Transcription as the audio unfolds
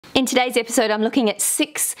In today's episode, I'm looking at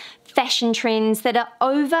 6 fashion trends that are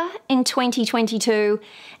over in 2022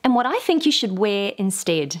 and what I think you should wear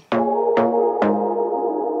instead.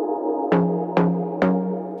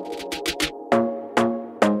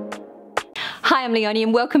 Hi, I'm Leonie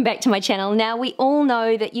and welcome back to my channel. Now, we all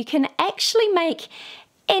know that you can actually make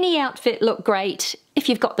any outfit look great if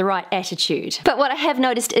you've got the right attitude. But what I have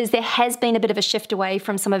noticed is there has been a bit of a shift away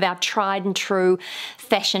from some of our tried and true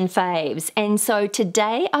fashion faves. And so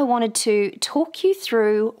today I wanted to talk you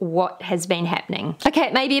through what has been happening. Okay,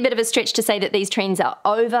 it may be a bit of a stretch to say that these trends are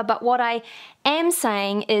over, but what I am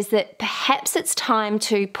saying is that perhaps it's time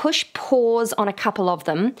to push pause on a couple of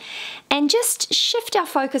them and just shift our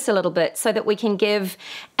focus a little bit so that we can give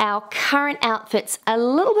our current outfits a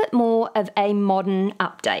little bit more of a modern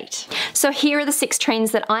update. So here are the 6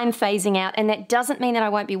 trends that I'm phasing out, and that doesn't mean that I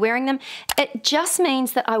won't be wearing them. It just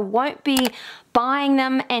means that I won't be buying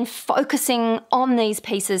them and focusing on these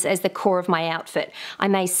pieces as the core of my outfit. I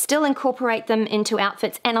may still incorporate them into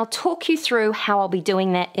outfits, and I'll talk you through how I'll be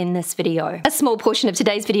doing that in this video. A small portion of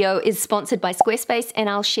today's video is sponsored by Squarespace, and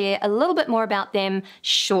I'll share a little bit more about them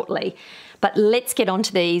shortly. But let's get on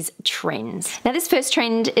to these trends. Now, this first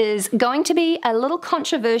trend is going to be a little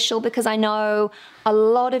controversial because I know a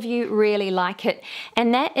lot of you really like it,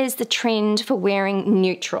 and that is the trend for wearing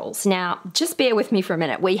neutrals. Now, just bear with me for a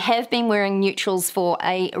minute. We have been wearing neutrals for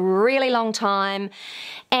a really long time,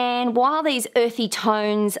 and while these earthy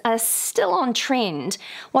tones are still on trend,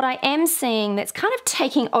 what I am seeing that's kind of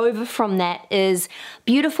taking over from that is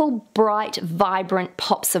beautiful, bright, vibrant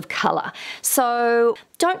pops of color. So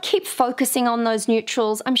don't keep focusing on those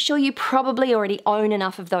neutrals. I'm sure you probably already own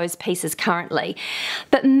enough of those pieces currently.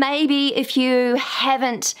 But maybe if you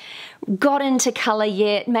haven't got into color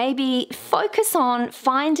yet, maybe focus on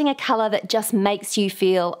finding a color that just makes you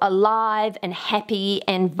feel alive and happy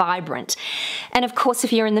and vibrant. And of course,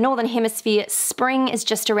 if you're in the Northern Hemisphere, spring is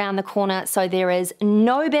just around the corner, so there is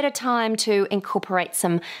no better time to incorporate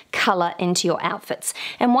some color into your outfits.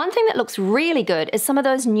 And one thing that looks really good is some of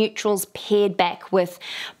those neutrals paired back with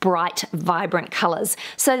bright, vibrant colors.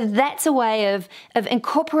 So that's a way of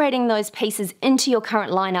incorporating those pieces into your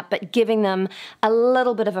current lineup, but giving them a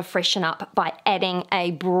little bit of a freshen up by adding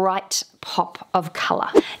a bright pop of color.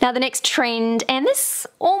 Now, the next trend, and this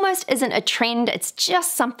almost isn't a trend, it's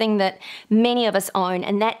just something that many of us own,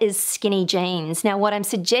 and that is skinny jeans. Now, what I'm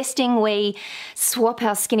suggesting we swap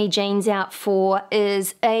our skinny jeans out for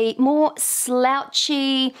is a more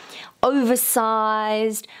slouchy,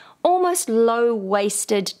 oversized, almost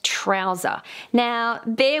low-waisted trouser. Now,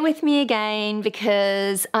 bear with me again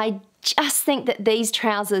because I just think that these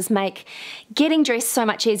trousers make getting dressed so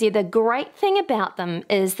much easier. The great thing about them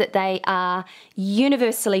is that they are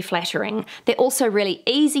universally flattering. They're also really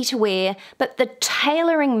easy to wear, but the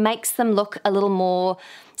tailoring makes them look a little more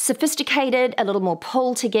sophisticated, a little more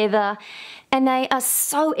pulled together, and they are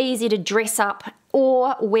so easy to dress up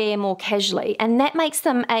or wear more casually, and that makes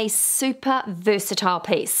them a super versatile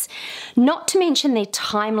piece. Not to mention they're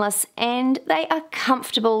timeless and they are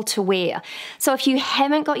comfortable to wear. So if you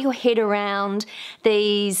haven't got your head around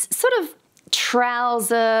these sort of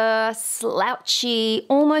trouser, slouchy,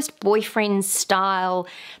 almost boyfriend style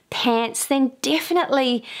pants, then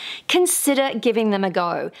definitely consider giving them a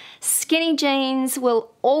go. Skinny jeans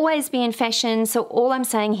will always be in fashion, so all I'm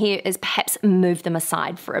saying here is perhaps move them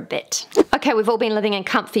aside for a bit. Okay, we've all been living in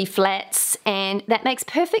comfy flats, and that makes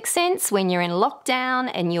perfect sense when you're in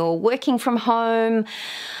lockdown and you're working from home.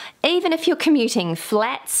 Even if you're commuting,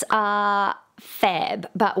 flats are fab,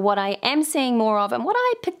 but what I am seeing more of, and what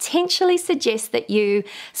I potentially suggest that you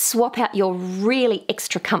swap out your really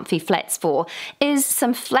extra comfy flats for, is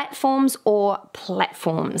some flatforms or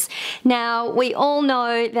platforms. Now, we all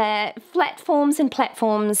know that flatforms and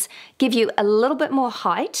platforms give you a little bit more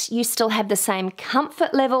height. You still have the same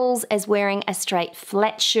comfort levels as wearing a straight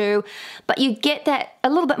flat shoe, but you get that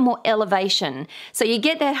a little bit more elevation. So you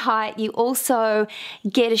get that height, you also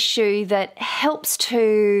get a shoe that helps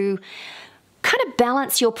to kind of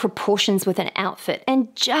balance your proportions with an outfit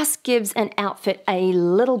and just gives an outfit a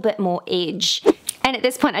little bit more edge. And at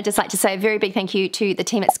this point, I'd just like to say a very big thank you to the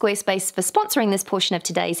team at Squarespace for sponsoring this portion of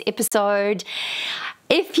today's episode.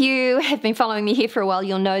 If you have been following me here for a while,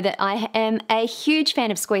 you'll know that I am a huge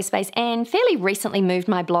fan of Squarespace and fairly recently moved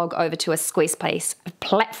my blog over to a Squarespace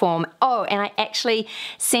platform. Oh, and I actually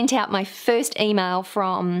sent out my first email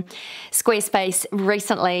from Squarespace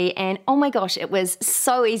recently, and oh my gosh, it was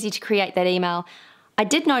so easy to create that email. I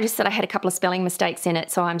did notice that I had a couple of spelling mistakes in it,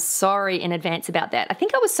 so I'm sorry in advance about that. I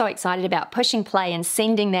think I was so excited about pushing play and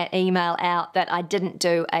sending that email out that I didn't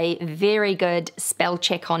do a very good spell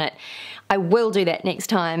check on it. I will do that next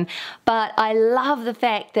time, but I love the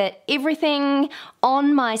fact that everything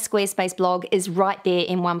on my Squarespace blog is right there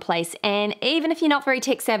in one place, and even if you're not very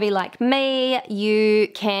tech savvy like me, you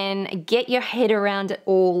can get your head around it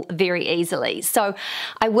all very easily. So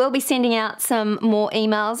I will be sending out some more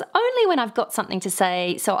emails only when I've got something to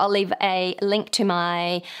say, so I'll leave a link to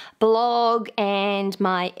my blog and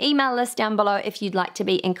my email list down below if you'd like to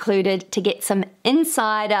be included to get some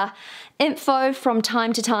insider info from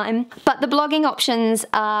time to time. But the blogging options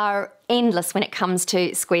are endless when it comes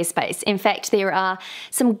to Squarespace. In fact, there are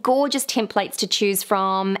some gorgeous templates to choose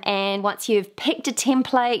from, and once you've picked a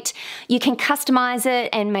template, you can customize it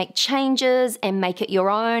and make changes and make it your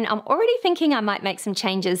own. I'm already thinking I might make some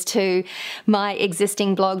changes to my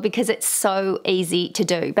existing blog because it's so easy to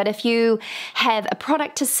do. But if you have a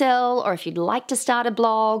product to sell, or if you'd like to start a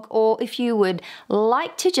blog, or if you would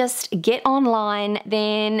like to just get online,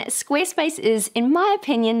 then Squarespace is, in my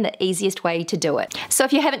opinion, the easiest way to do it. So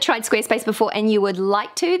if you haven't tried Squarespace before and you would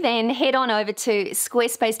like to, then head on over to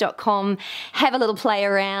squarespace.com, have a little play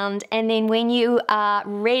around, and then when you are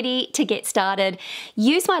ready to get started,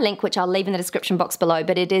 use my link, which I'll leave in the description box below,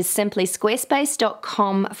 but it is simply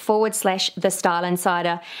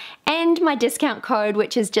squarespace.com/TheStyleInsider, and my discount code,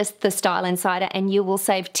 which is just The Style Insider, and you will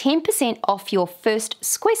save 10% off your first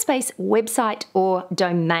Squarespace website or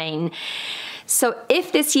domain. So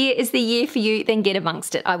if this year is the year for you, then get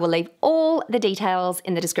amongst it. I will leave all the details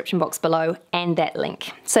in the description box below and that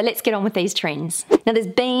link. So let's get on with these trends. Now, there's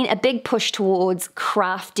been a big push towards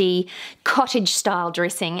crafty cottage style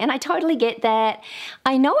dressing, and I totally get that.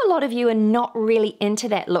 I know a lot of you are not really into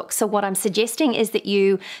that look, so what I'm suggesting is that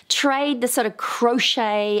you trade the sort of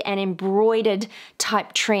crochet and embroidered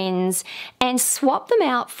type trends and swap them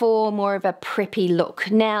out for more of a preppy look.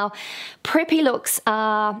 Now, preppy looks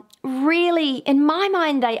are really, in my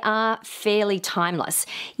mind, they are fairly timeless.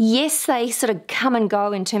 Yes, they sort of come and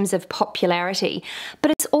go in terms of popularity,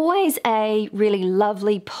 but it's always a really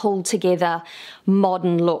lovely pulled together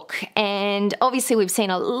modern look. And obviously we've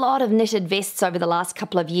seen a lot of knitted vests over the last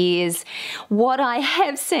couple of years. What I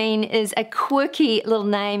have seen is a quirky little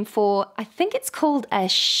name for, I think it's called a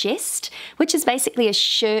chest, which is basically a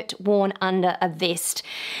shirt worn under a vest,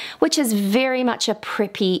 which is very much a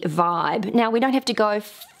preppy vibe. Now, we don't have to go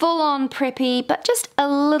full on preppy, but just a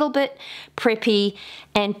little bit preppy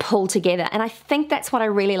and pull together. And I think that's what I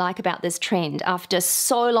really like about this trend. After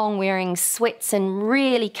so long wearing sweats and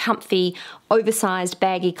really comfy, oversized,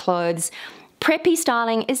 baggy clothes, preppy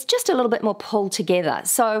styling is just a little bit more pulled together.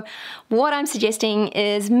 So what I'm suggesting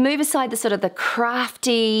is move aside the sort of the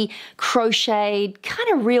crafty, crocheted, kind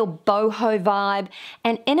of real boho vibe,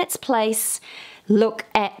 and in its place, look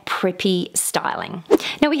at preppy styling.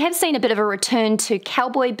 Now, we have seen a bit of a return to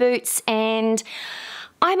cowboy boots, and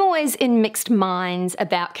I'm always in mixed minds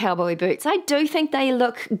about cowboy boots. I do think they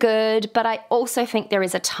look good, but I also think there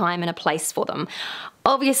is a time and a place for them.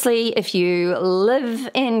 Obviously, if you live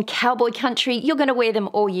in cowboy country, you're going to wear them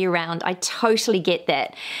all year round. I totally get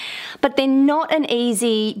that. But they're not an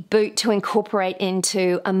easy boot to incorporate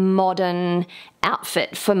into a modern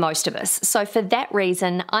outfit for most of us. So for that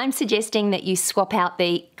reason, I'm suggesting that you swap out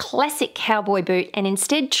the classic cowboy boot and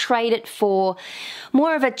instead trade it for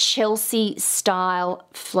more of a Chelsea style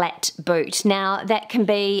flat boot. Now, that can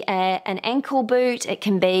be an ankle boot, it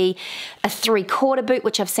can be a 3/4 boot,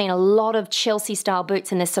 which I've seen a lot of Chelsea style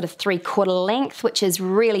boots in this sort of 3/4 length, which is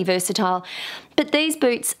really versatile. But these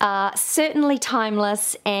boots are certainly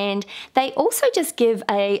timeless, and they also just give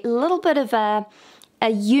a little bit of a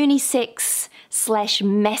unisex /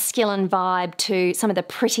 masculine vibe to some of the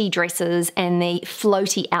pretty dresses and the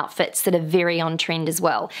floaty outfits that are very on trend as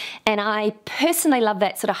well. And I personally love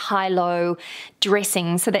that sort of high-low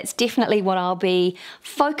dressing, so that's definitely what I'll be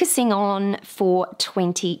focusing on for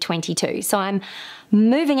 2022. So I'm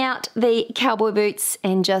moving out the cowboy boots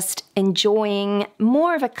and just enjoying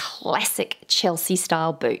more of a classic Chelsea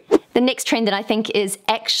style boot. The next trend that I think is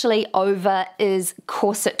actually over is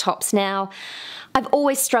corset tops. Now, I've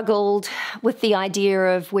always struggled with the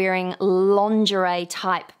idea of wearing lingerie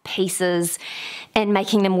type pieces and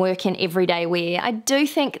making them work in everyday wear. I do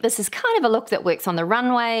think this is kind of a look that works on the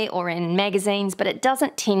runway or in magazines, but it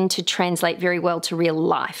doesn't tend to translate very well to real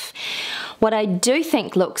life. What I do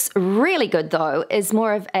think looks really good though is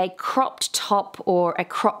more of a cropped top or a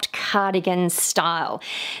cropped cardigan style.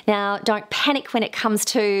 Now, don't panic when it comes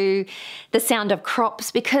to the sound of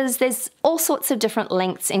crops, because there's all sorts of different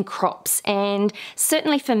lengths in crops, and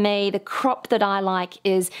certainly for me, the crop that I like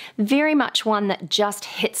is very much one that just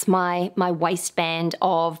hits my waistband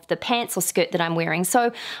of the pants or skirt that I'm wearing.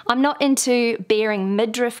 So I'm not into bearing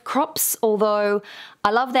midriff crops, although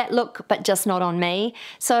I love that look, but just not on me.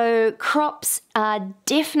 So crops are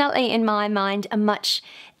definitely, in my mind, a much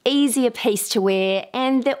easier piece to wear,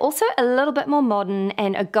 and they're also a little bit more modern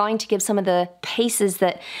and are going to give some of the pieces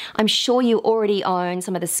that I'm sure you already own,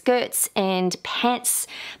 some of the skirts and pants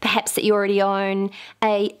perhaps that you already own,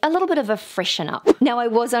 a little bit of a freshen up. Now, I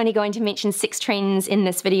was only going to mention 6 trends in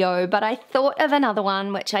this video, but I thought of another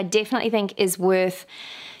one which I definitely think is worth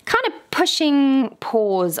kind of pushing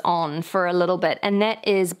pause on for a little bit, and that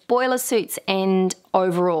is boiler suits and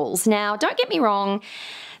overalls. Now, don't get me wrong,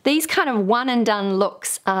 these kind of one and done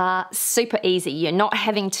looks are super easy. You're not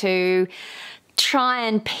having to try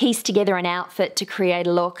and piece together an outfit to create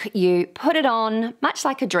a look. You put it on, much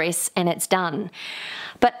like a dress, and it's done.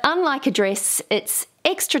 But unlike a dress, it's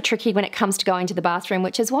extra tricky when it comes to going to the bathroom,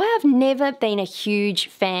 which is why I've never been a huge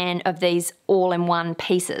fan of these all-in-one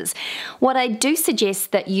pieces. What I do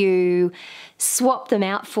suggest that you swap them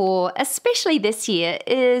out for, especially this year,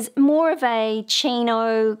 is more of a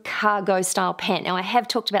chino cargo style pant. Now, I have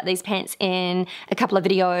talked about these pants in a couple of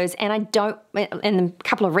videos, and in a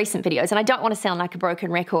couple of recent videos, and I don't want to sound like a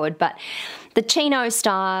broken record, but the chino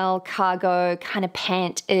style cargo kind of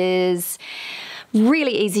pant is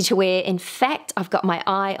really easy to wear. In fact, I've got my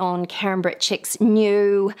eye on Karen Britt Chick's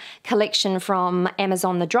new collection from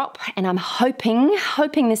Amazon The Drop, and I'm hoping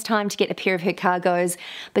this time to get a pair of her cargos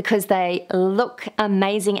because they look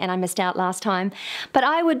amazing and I missed out last time. But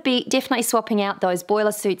I would be definitely swapping out those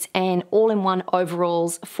boiler suits and all-in-one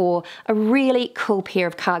overalls for a really cool pair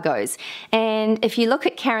of cargos. And if you look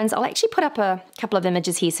at Karen's, I'll actually put up a couple of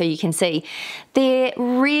images here so you can see. They're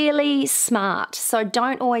really smart, so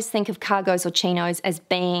don't always think of cargos or chinos as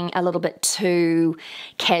being a little bit too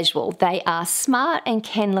casual. They are smart and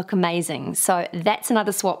can look amazing. So that's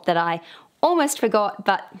another swap that I almost forgot,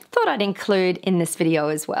 but thought I'd include in this video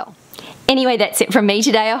as well. Anyway, that's it from me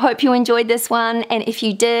today. I hope you enjoyed this one, and if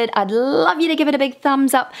you did, I'd love you to give it a big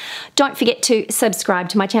thumbs up. Don't forget to subscribe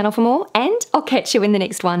to my channel for more, and I'll catch you in the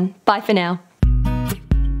next one. Bye for now.